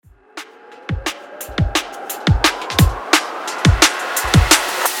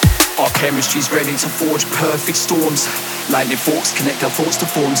chemistry's ready to forge perfect storms. Lightning forks connect our thoughts to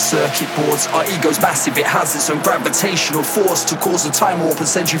form circuit boards. Our ego's massive, it has its own gravitational force to cause a time warp and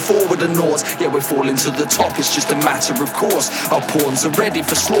send you forward and north. Yeah, we're falling to the top, it's just a matter of course. Our pawns are ready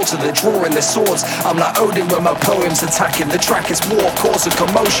for slaughter, they're drawing their swords. I'm like Odin when my poem's attacking. The track is war, cause a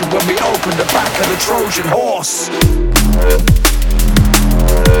commotion when we open the back of the Trojan horse.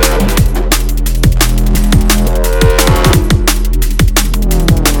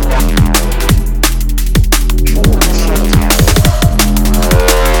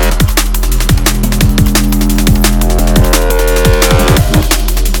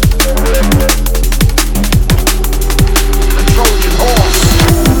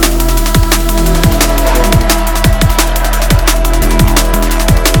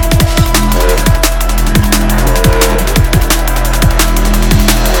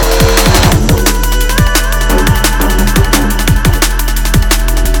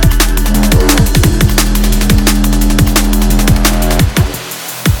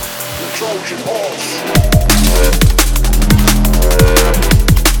 Trojan horse.